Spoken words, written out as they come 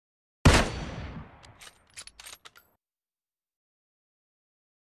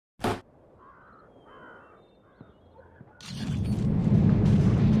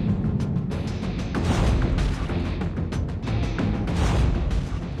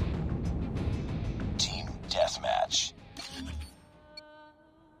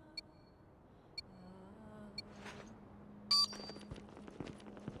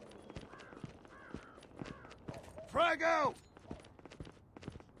Frag out!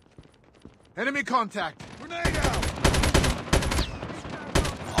 Enemy contact! Grenade out!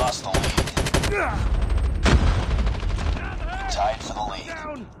 Lost the lead. Tied for the lead.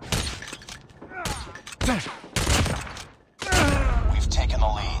 We've taken the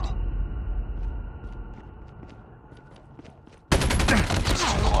lead. It's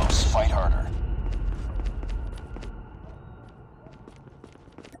too close. Fight harder.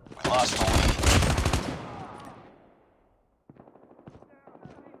 We lost the lead.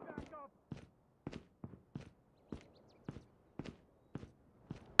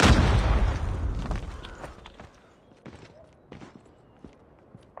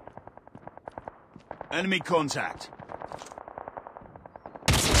 Enemy contact.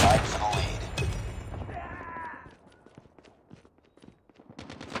 Tied for the lead.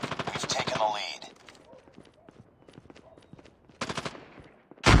 We've taken the lead.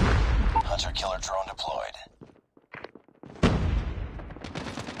 Hunter-killer drone deployed.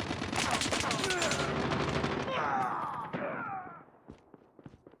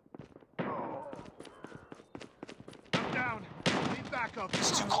 I'm down. Need backup.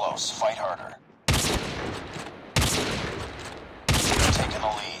 It's too close. Fight harder. Taking the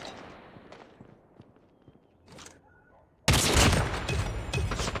lead.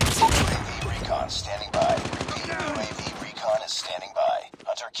 UAV recon standing by. Repeat, UAV recon is standing by.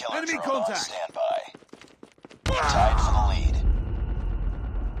 Hunter-killer Enemy drone on contact. standby. Tied for the lead.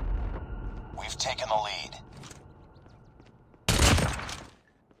 We've taken the lead.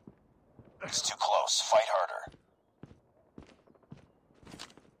 It's too close. Fight harder.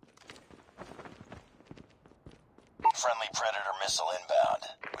 Friendly Predator missile inbound.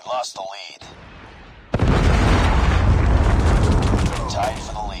 We lost the lead. Tied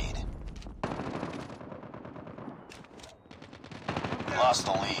for the lead. We lost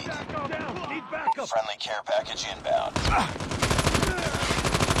the lead. Need backup. Friendly care package inbound.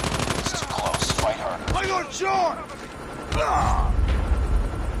 It's too close. Fight harder. I got shot!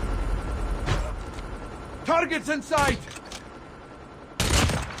 Targets in sight!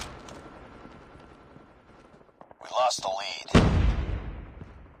 We lost the lead.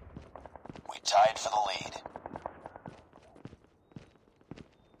 We tied for the lead.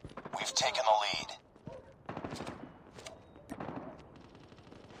 We've taken the lead.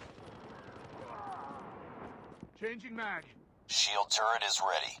 Changing mag. Shield turret is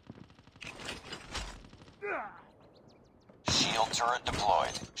ready. Shield turret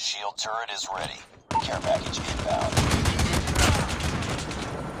deployed. Shield turret is ready. Care package inbound.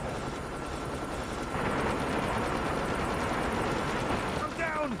 I'm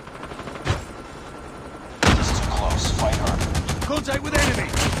down! It's too close. Fight harder. Contact with enemy!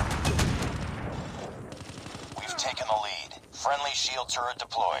 We've taken the lead. Friendly shield turret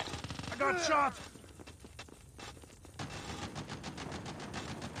deployed. I got shot!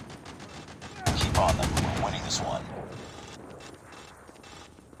 Keep on them. We're winning this one.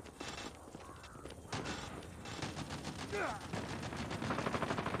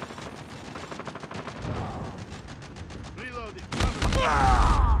 Reloading.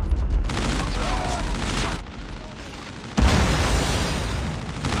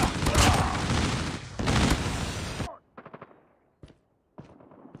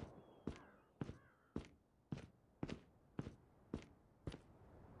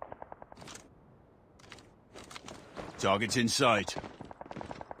 Target's in sight.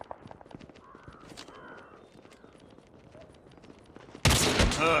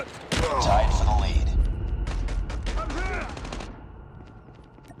 Hurt. Tied for the lead.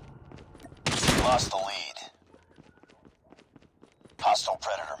 Lost the lead. Hostile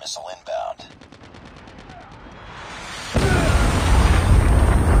Predator missile inbound.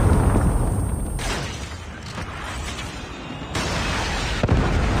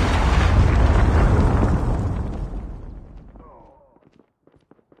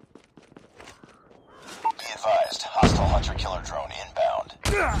 Be advised, hostile hunter-killer drone inbound.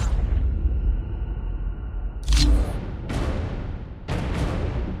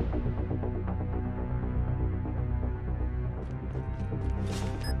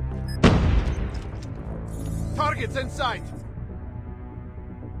 Target's in sight.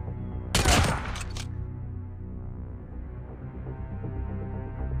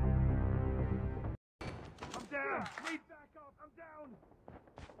 I'm down. Need backup. I'm down.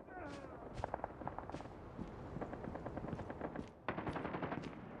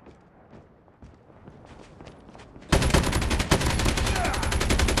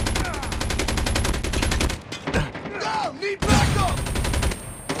 No! Need backup!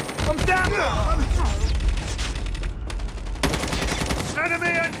 I'm down!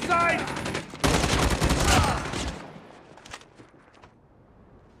 Enemy inside!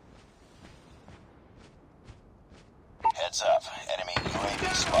 Heads up. Enemy UAV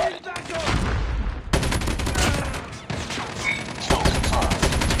spotted. Back up! Kill confirmed.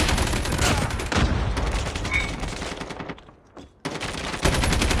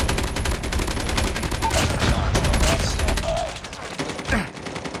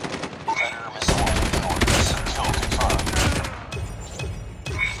 Predator missile in coordinates. Kill confirmed.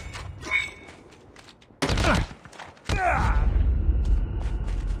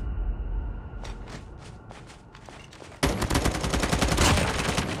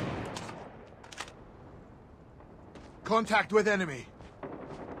 Contact with enemy.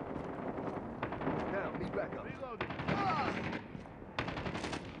 Down, need backup. Reloading.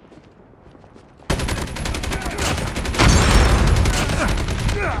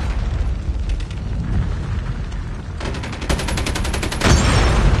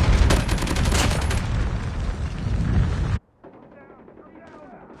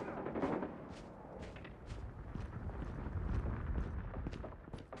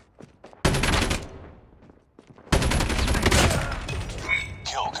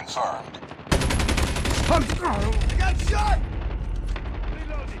 Kill confirmed. I got shot!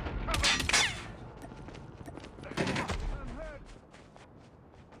 Reloading. Cover. I'm hurt.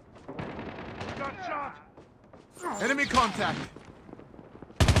 Got shot. Enemy contact.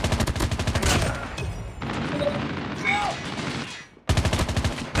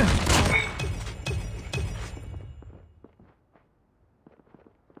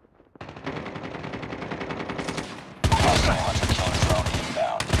 Hostile hunter killer drone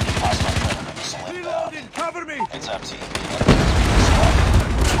inbound. Hostile predator missile inbound. Reloading. Cover me. Heads up, team. The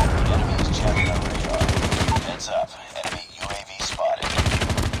enemy is jamming our radar. Heads up. Enemy UAV spotted.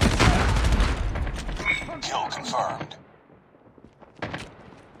 Kill confirmed.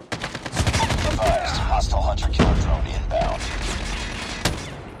 Advised. Hostile hunter killer drone inbound.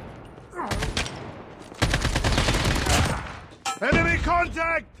 Enemy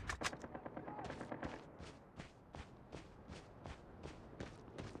contact.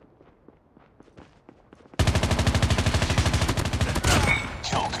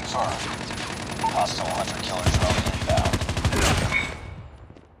 Kill confirmed. Hostile hunter killer drone inbound.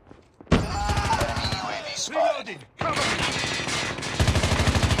 Enemy UAV spotted. Reloading. Cover me.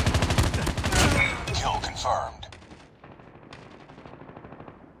 Kill confirmed.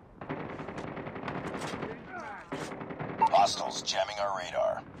 Hostiles jamming our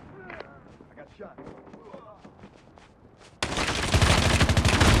radar. I got shot.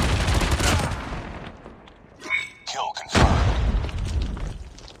 Kill confirmed.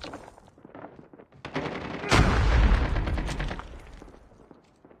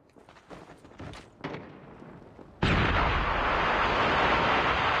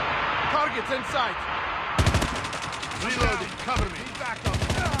 Targets in sight. Reloading. Cover me. Back up.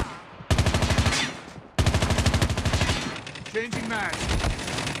 Changing mag.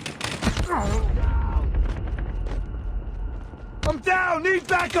 I'm down. Need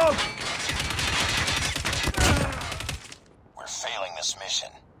backup. We're failing this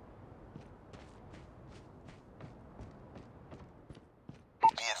mission.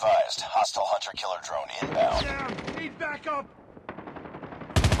 Be advised, hostile hunter killer drone inbound. Down. Need backup.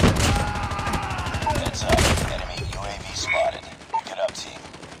 Heads up, enemy UAV spotted. Pick it up, team.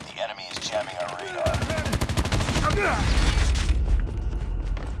 The enemy is jamming our radar.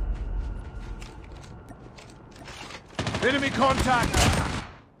 Enemy contact.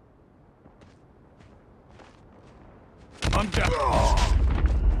 I'm down.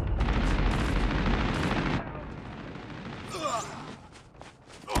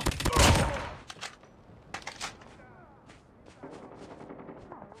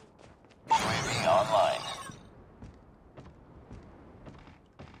 UAV online.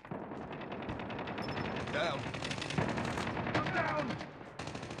 Down. I'm down.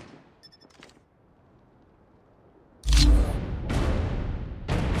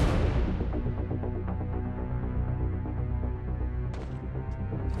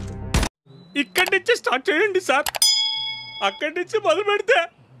 ఇక్కడి నుంచి start చేయండి sir. అక్కడి నుంచి మొదలు పెడితే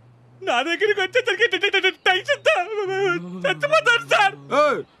నా దగ్గరికి వచ్చేసరికి టెన్షన్ చచ్చిపోతారు సార్.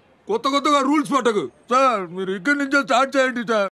 కొత్తగా రూల్స్ పట్టకు సార్. మీరు ఇక్కడి నుంచే స్టార్ట్ చేయండి సార్.